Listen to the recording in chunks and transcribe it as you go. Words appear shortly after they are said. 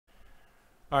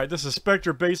All right, this is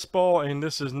Spectra Baseball, and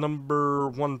this is number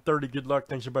 130. Good luck.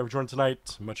 Thanks, everybody, for joining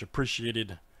tonight. Much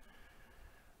appreciated.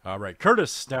 All right,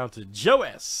 Curtis down to Joe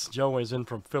S. Joe is in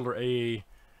from filler A.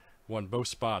 Won both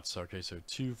spots. Okay, so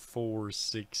 2, 4,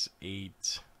 6,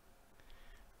 8,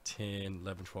 10,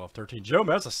 11, 12, 13. Joe,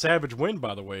 man, that's a savage win,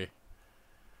 by the way.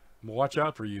 I'm going to watch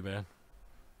out for you, man.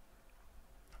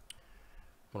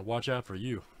 I'm going to watch out for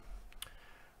you.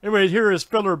 Anyway, here is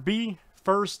filler B.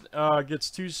 First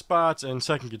gets 2 spots, and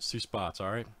second gets 2 spots,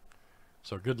 all right?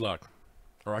 So good luck.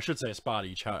 Or I should say a spot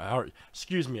each.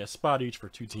 Excuse me, a spot each for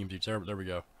 2 teams each. There we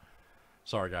go.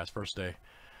 Sorry, guys, first day.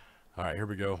 All right, here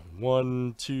we go.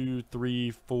 1, 2, 3,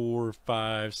 4,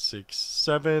 5, 6,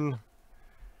 7.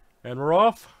 And we're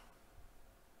off.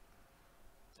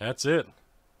 That's it.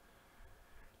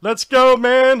 Let's go,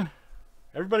 man.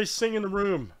 Everybody sing in the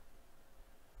room.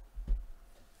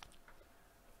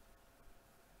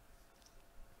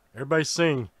 Everybody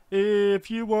sing.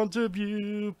 If you want to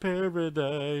view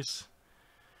paradise.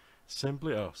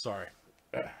 Simply, oh, sorry.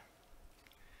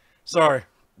 Sorry,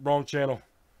 wrong channel.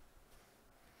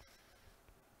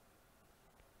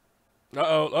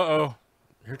 Uh-oh.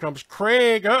 Here comes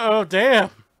Craig. Uh-oh,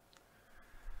 damn.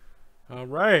 All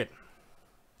right.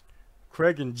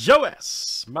 Craig and Joe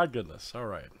S. My goodness. All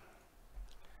right.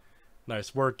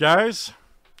 Nice work, guys.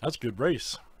 That's a good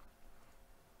race.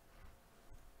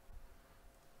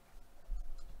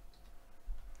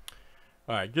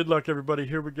 All right, good luck, everybody.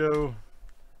 Here we go.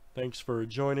 Thanks for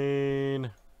joining. I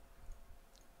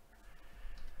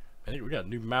think we got a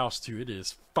new mouse, too. It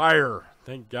is fire.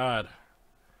 Thank God.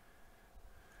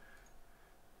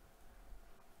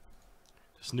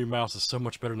 This new mouse is so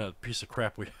much better than that piece of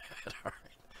crap we had. All right.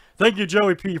 Thank you,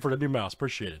 Joey P, for the new mouse.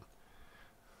 Appreciate it.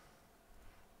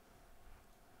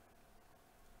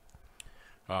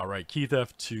 All right, Keith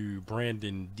F to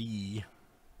Brandon D.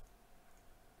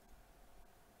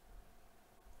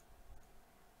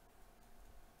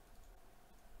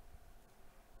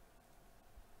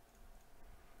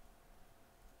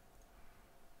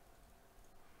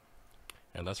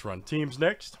 And let's run teams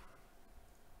next.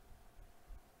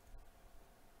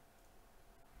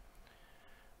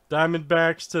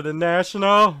 Diamondbacks to the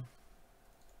National.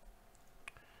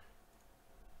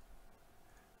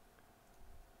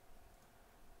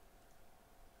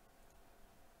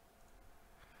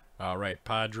 All right,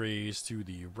 Padres to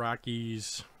the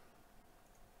Rockies.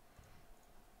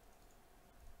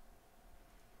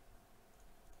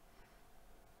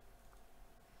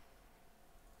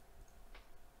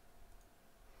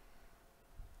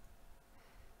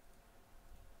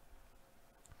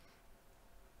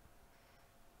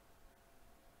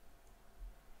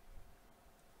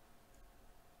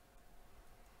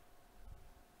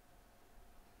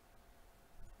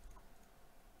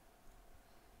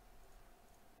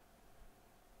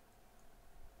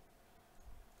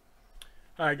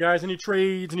 All right, guys, any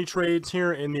trades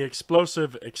here in the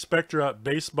explosive Spectra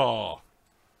Baseball?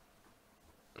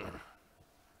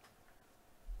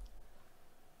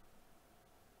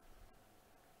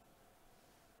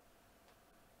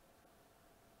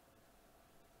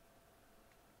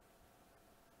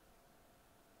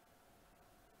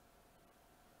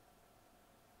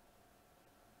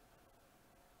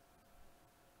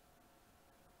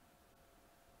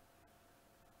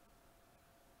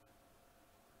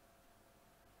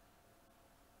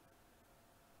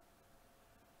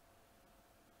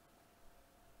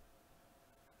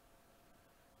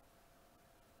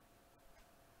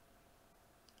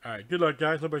 All right, good luck,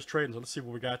 guys. Nobody's trading, so let's see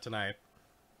what we got tonight.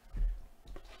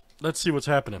 Let's see what's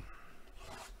happening.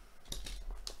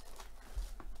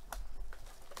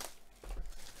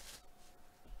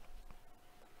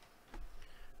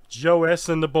 Joe S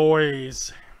and the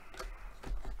boys.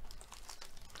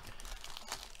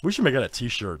 We should make that a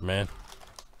t-shirt, man.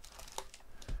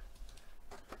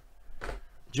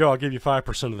 Joe, I'll give you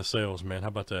 5% of the sales, man. How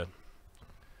about that?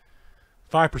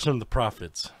 5% of the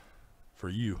profits for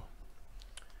you.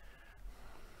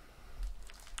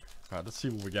 All right, let's see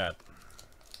what we got.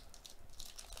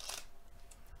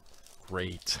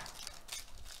 Great.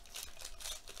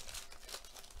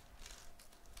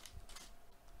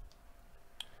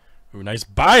 Ooh, nice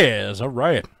Baez. All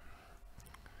right.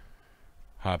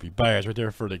 Javi Baez right there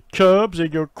for the Cubs. There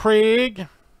you go, Craig.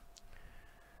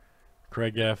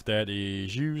 Craig F., that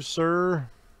is you, sir.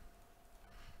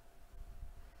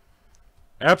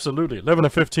 Absolutely. 11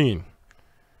 of 15.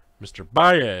 Mr.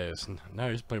 Baez. Now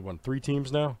he's played, what, 3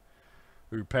 teams now?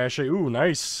 Ooh, Pache. Ooh,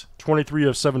 nice. 23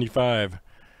 of 75.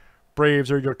 Braves.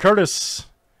 There you go. Curtis.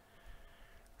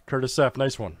 Curtis F.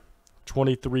 Nice one.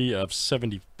 23 of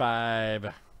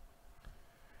 75.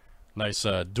 Nice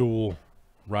dual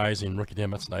rising rookie.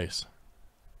 Damn, that's nice.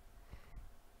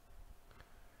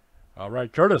 All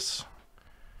right, Curtis.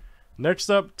 Next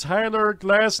up, Tyler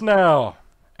Glasnow.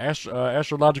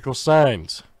 Astrological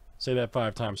signs. Say that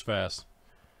 5 times fast.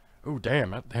 Oh,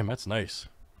 damn, that's nice.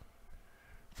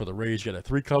 For the Rays, you got a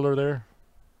 3-color there.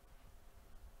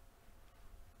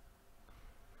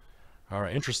 All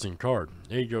right, interesting card.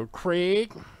 There you go,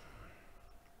 Craig.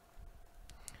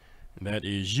 And that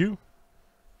is you.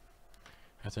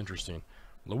 That's interesting.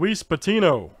 Luis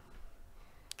Patino.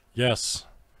 Yes.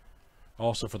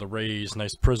 Also for the Rays,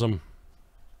 nice prism.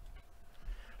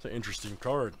 It's an interesting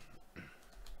card.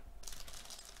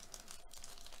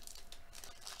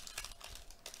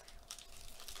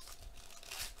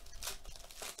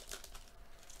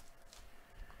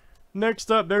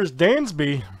 Next up, there's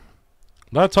Dansby.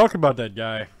 Not talking about that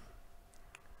guy.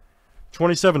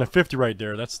 27/50 right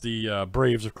there. That's the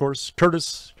Braves, of course.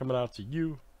 Curtis, coming out to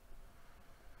you.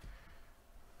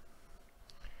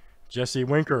 Jesse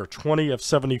Winker,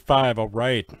 20/75. All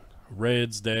right.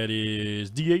 Reds, that is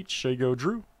DH. There you go,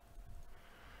 Drew.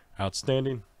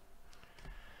 Outstanding.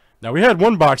 Now, we had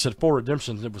one box at 4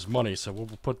 redemptions. It was money, so we'll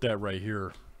put that right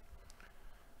here.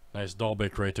 Nice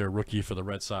Dalbec right there. Rookie for the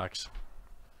Red Sox.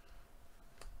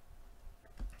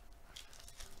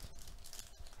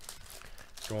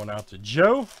 Going out to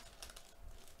Joe.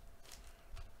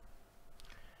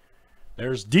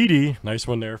 There's Didi. Nice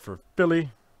one there for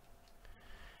Philly.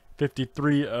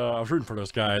 53. I was rooting for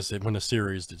those guys. They win the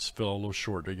series. They just fell a little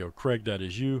short. There you go, Craig. That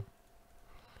is you.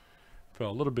 Fell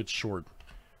a little bit short.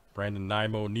 Brandon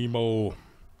Nemo.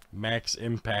 Max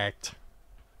Impact.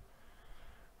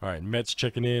 All right, Mets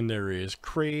checking in. There is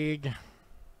Craig.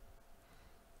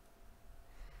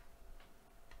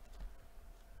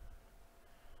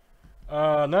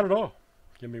 Not at all.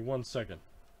 Give me 1 second.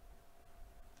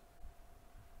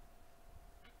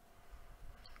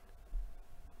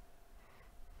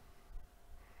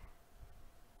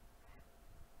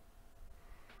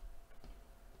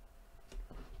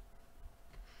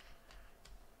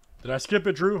 Did I skip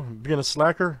it, Drew? Being a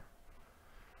slacker?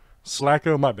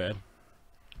 Slacko, my bad.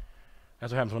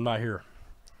 That's what happens when I'm not here.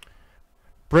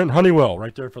 Brent Honeywell,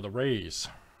 right there for the Rays.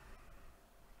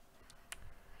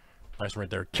 Nice right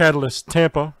there. Catalyst,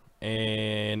 Tampa.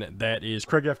 And that is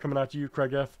Craig F. coming out to you,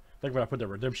 Craig F. I think when I put that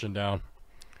redemption down.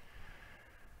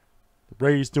 The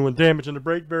Rays doing damage in the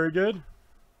break. Very good.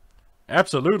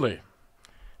 Absolutely.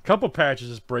 Couple patches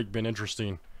this break been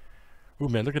interesting. Ooh,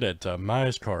 man, look at that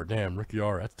Mize card. Damn, rookie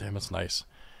R. Damn, that's nice.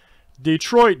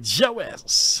 Detroit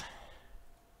Joes.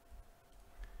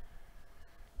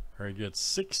 Very good.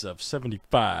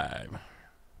 6/75.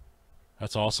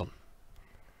 That's awesome.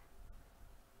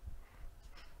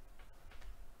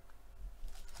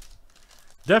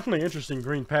 Definitely interesting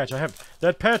green patch. I have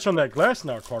that patch on that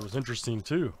Glasnow card was interesting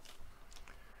too.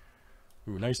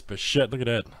 Ooh, nice Bichette. Look at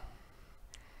that.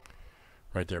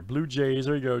 Right there. Blue Jays.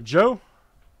 There you go, Joe.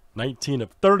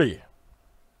 19/30.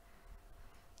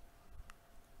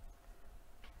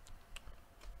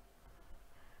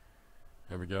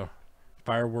 There we go.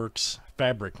 Fireworks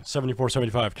Fabric.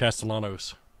 74/75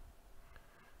 Castellanos.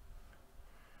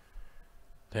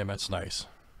 Damn, that's nice.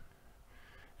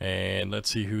 And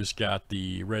let's see who's got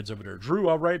the Reds over there. Drew,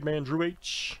 all right, man. Drew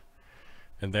H.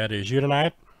 And that is you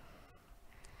tonight.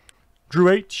 Drew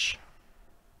H.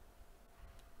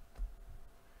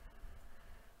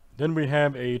 Then we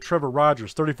have a Trevor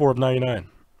Rogers, 34/99.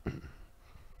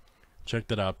 Check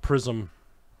that out. Prism.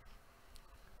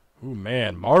 Ooh,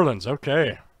 man. Marlins,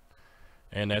 okay.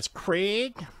 And that's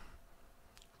Craig.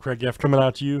 Craig F. coming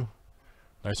out to you.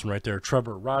 Nice one right there.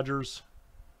 Trevor Rogers.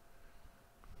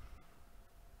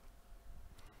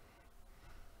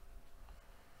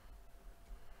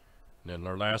 And then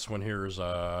our last one here is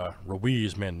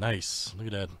Ruiz, man, nice. Look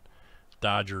at that.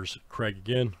 Dodgers, Craig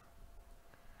again.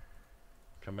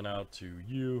 Coming out to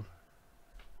you.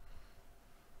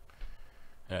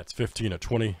 That's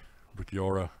 15/20.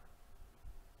 Ricciora.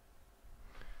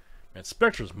 Man,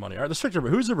 Spectra's money. All right, the Spectra,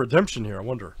 but who's the redemption here? I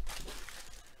wonder.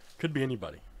 Could be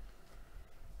anybody.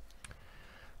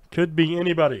 Could be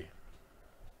anybody.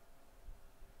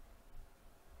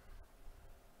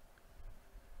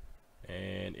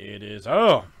 And it is,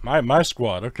 oh, my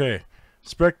squad. Okay.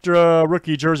 Spectra,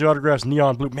 rookie, jersey autographs,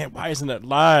 neon blue. Man, why isn't that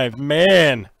live?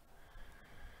 Man.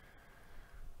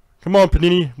 Come on,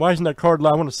 Panini. Why isn't that card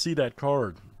live? I want to see that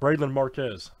card. Braylon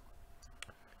Marquez.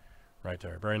 Right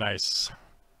there. Very nice.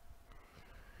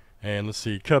 And let's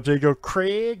see. Cubs, there you go.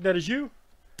 Craig, that is you.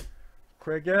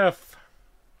 Craig F.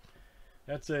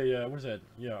 That's a, what is that?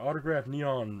 Yeah, autograph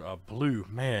neon blue.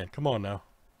 Man, come on now.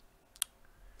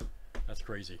 That's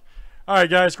crazy. All right,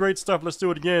 guys, great stuff. Let's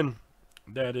do it again.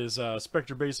 That is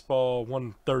Spectra Baseball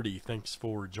 130. Thanks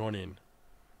for joining.